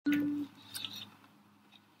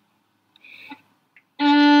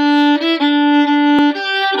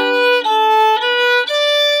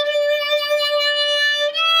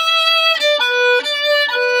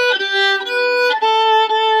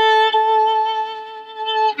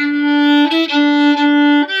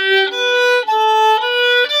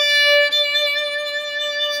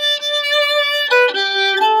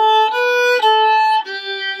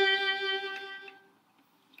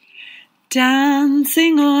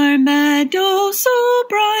our meadow so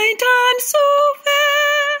bright and so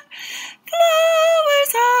fair,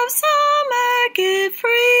 flowers of summer give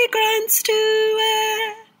fragrance to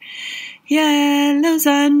air. Yellows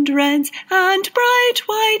and reds and bright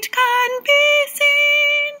white can be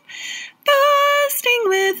seen, bursting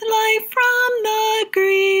with life from the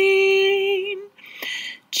green.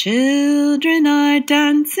 Children are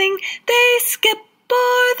dancing, they skip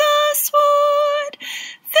o'er the sward.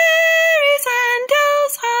 Fairies and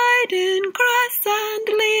elves hide in grass and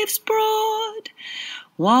leaves broad,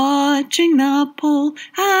 watching the pole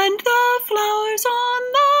and the flowers on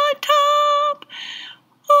the top,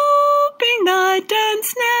 hoping the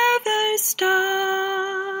dance never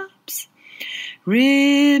stops.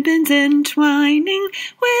 Ribbons entwining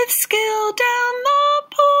with skill down the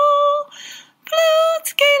pole,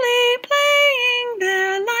 flutes gaily playing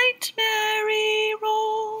their light merry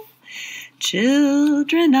roll.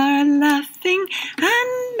 Children are laughing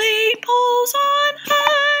and maypoles on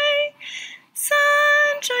high,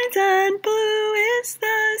 sun shines and blue is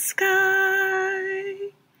the sky.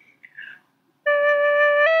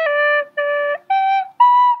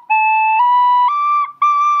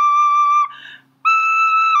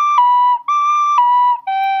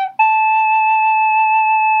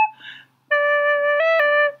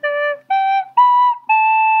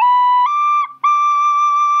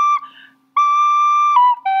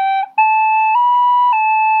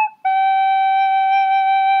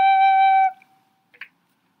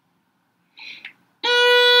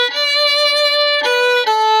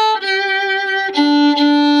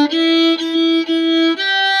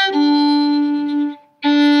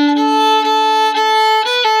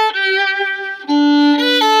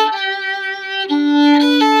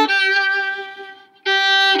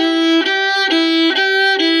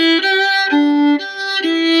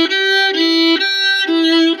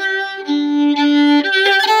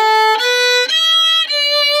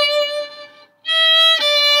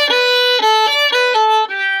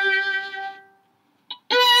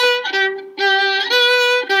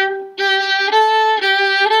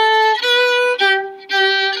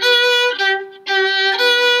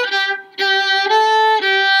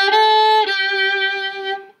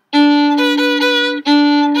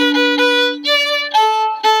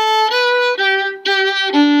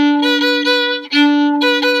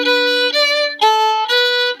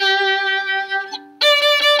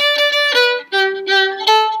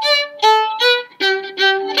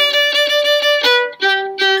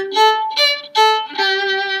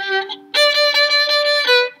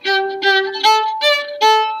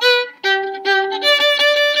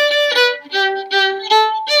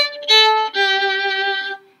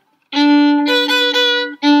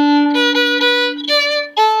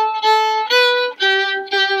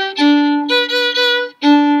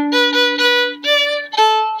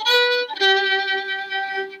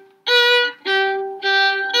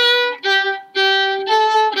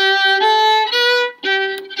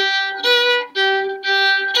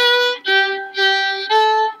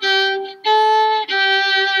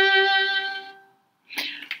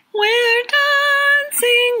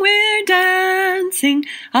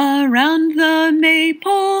 Around the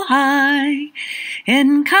maypole high,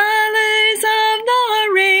 in colors of the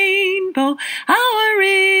rainbow, our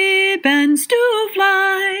ribbons do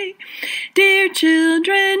fly. Dear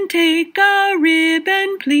children, take a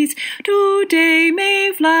ribbon, please. Today,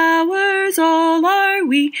 Mayflowers all are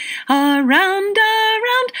we. Around,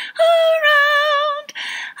 around, around,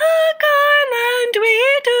 a garland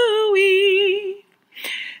we do weave.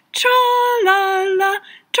 Tra-la-la,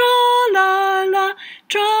 tra-la-la,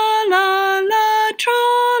 tra-la-la,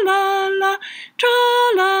 tra-la-la,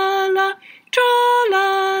 tra-la-la,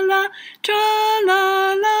 tra-la-la,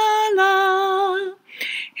 tra-la-la-la.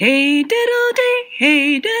 Hey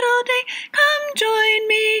diddle-dee, come join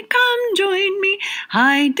me, come join me.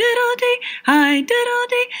 Hi diddle-dee,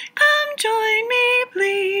 come join me,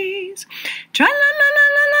 please.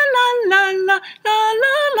 Tra-la-la-la-la-la-la-la,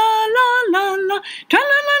 la-la-la-la-la-la,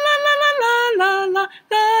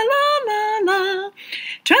 tra-la-la-la-la-la-la-la-la-la,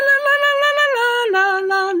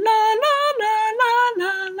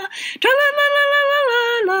 tra-la-la-la-la-la-la-la-la-la-la,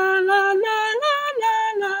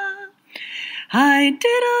 tra-la-la-la-la-la-la-la-la-la. Hi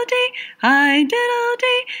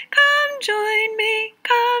diddle-dee, come join me,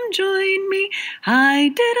 come join me. Hi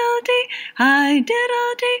diddle-dee,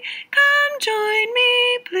 come join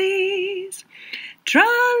me, please.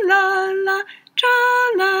 Tra-la-la,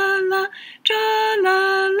 tra-la-la,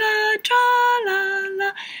 tra-la-la,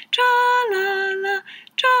 tra-la-la, tra-la-la,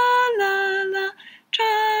 tra-la-la,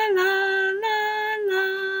 tra-la-la-la.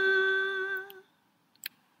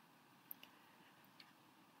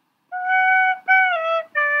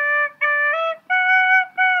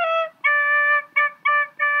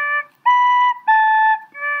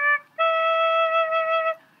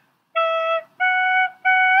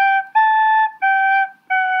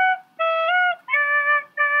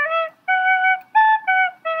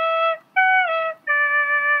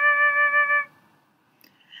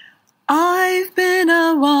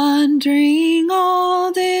 wandering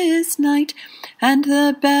all this night, and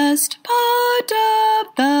the best part of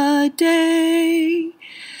the day.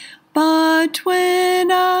 But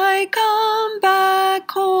when I come back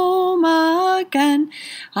home again,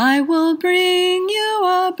 I will bring you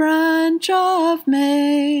a branch of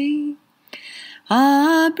May.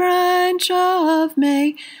 A branch of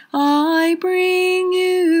May, I bring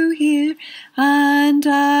you here, and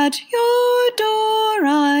at your door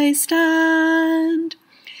I stand.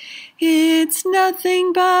 It's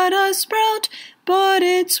nothing but a sprout, but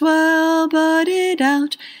it's well budded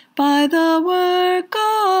out by the work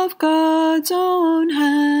of God's own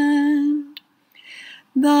hand.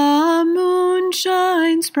 The moon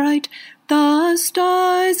shines bright, the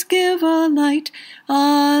stars give a light,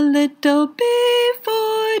 a little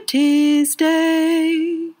before 'tis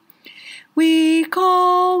day. We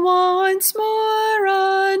call once more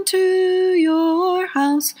unto your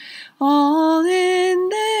house, all in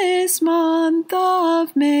this month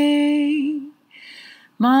of May.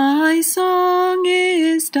 My song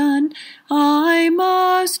is done, I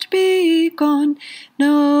must be gone,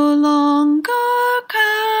 no longer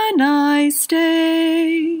can I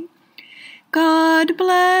stay. God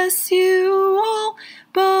bless you all,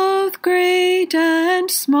 both great and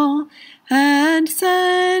small, and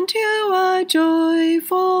send you a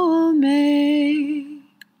joyful May.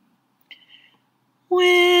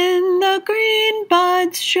 When the green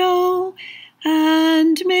buds show,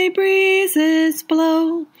 and May breezes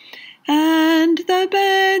blow, and the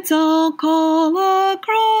birds all call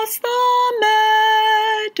across the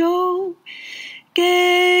meadow,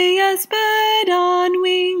 gay as bird on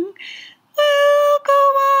wing, we'll go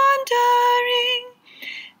wandering,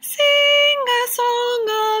 sing a song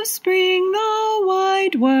of spring the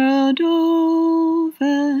wide world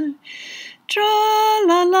over.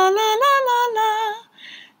 Tra-la-la-la-la-la-la,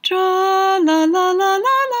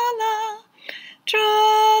 tra-la-la-la-la-la-la,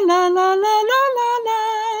 tra-la-la-la-la-la-la,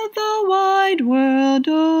 the wide world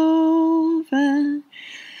over.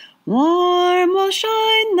 Warm will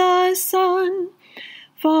shine the sun,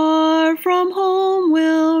 far from home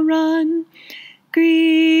we'll run,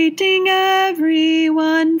 greeting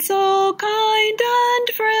everyone so kind and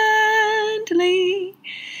friendly.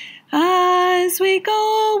 As we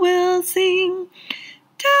go we'll sing,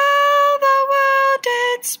 tell the world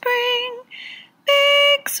it's spring,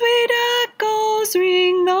 big sweet echoes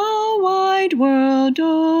ring the wide world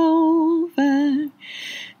over.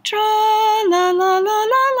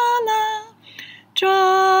 Tra-la-la-la-la-la-la,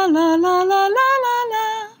 tra-la-la-la-la-la-la,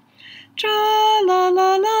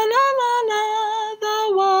 tra-la-la-la-la-la-la, the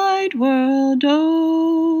wide world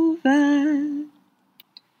over.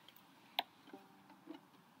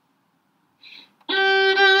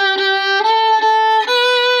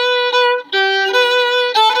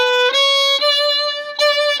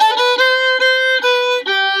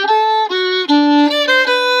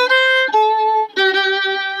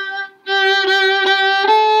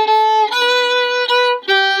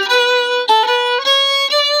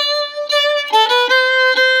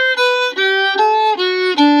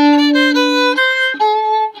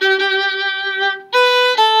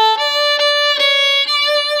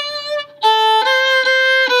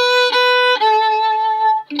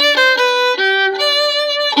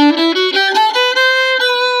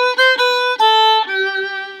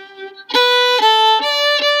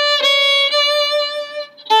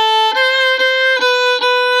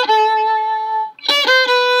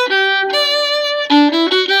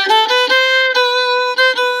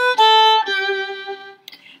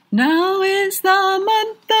 Now is the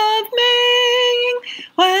month of May,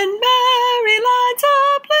 when merry lads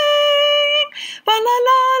are playing. Fa la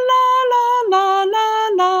la la la la la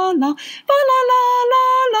la la, fa la la la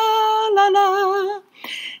la la la.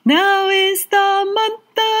 Now is the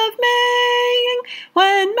month of May,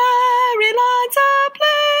 when merry lads are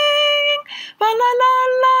playing. Fa la la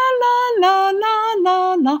la la la la la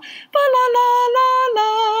la, fa la la la la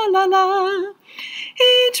la la.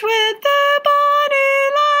 Each with their bonny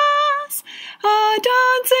lass,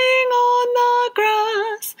 a-dancing on the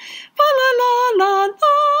grass.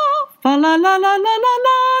 Fa-la-la-la-la,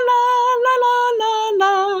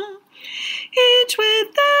 fa-la-la-la-la-la-la-la-la-la-la. Each with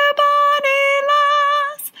their bonny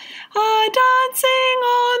lass, a-dancing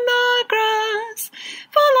on the grass.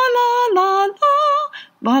 Fa-la-la-la-la,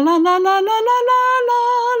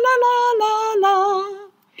 fa-la-la-la-la-la-la-la-la-la.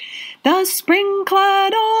 The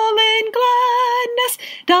spring-clad all in gladness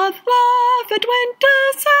doth laugh at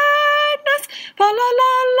winter's sadness.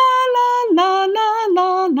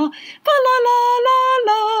 Fa-la-la-la-la-la-la-la-la,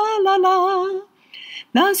 fa-la-la-la-la-la-la.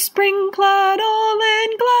 The spring-clad all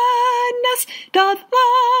in gladness doth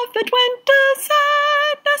laugh at winter's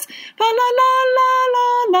sadness. us. Fa la la la la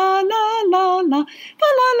la la la la, fa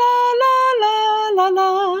la la la la la la.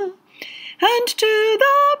 And to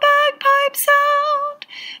the bagpipe sound,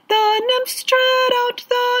 the nymphs tread out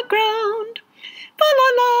the ground. Fa la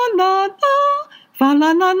la la la, fa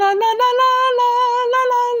la la la la la la la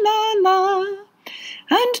la la la.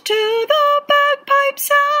 And to the bagpipe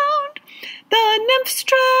sound, the nymphs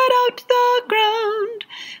tread out the ground.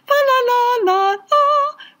 Fa la la la la,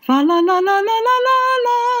 fa la la la la la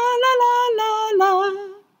la la la la la.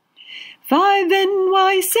 Why then,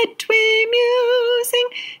 why sit we musing,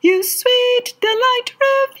 you sweet delight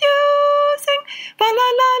refusing? Fa la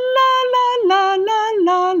la la la la la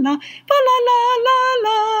la la, fa la la la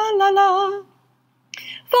la la la.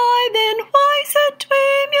 Why then, why sit we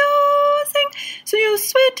musing, so you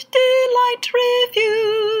sweet delight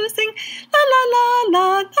refusing? La la la la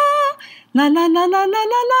la, la la la la la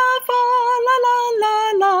la la, fa la la la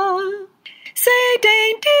la. Say,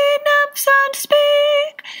 dainty nymphs, and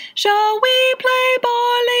speak, shall we play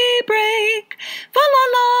barley break? Fa la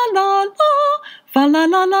la la la, fa la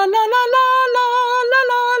la la la la la la la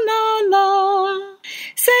la la la.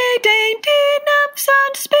 Say, dainty nymphs,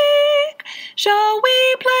 and speak, shall we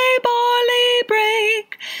play barley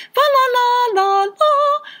break? Fa la la la la,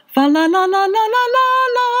 fa la la la la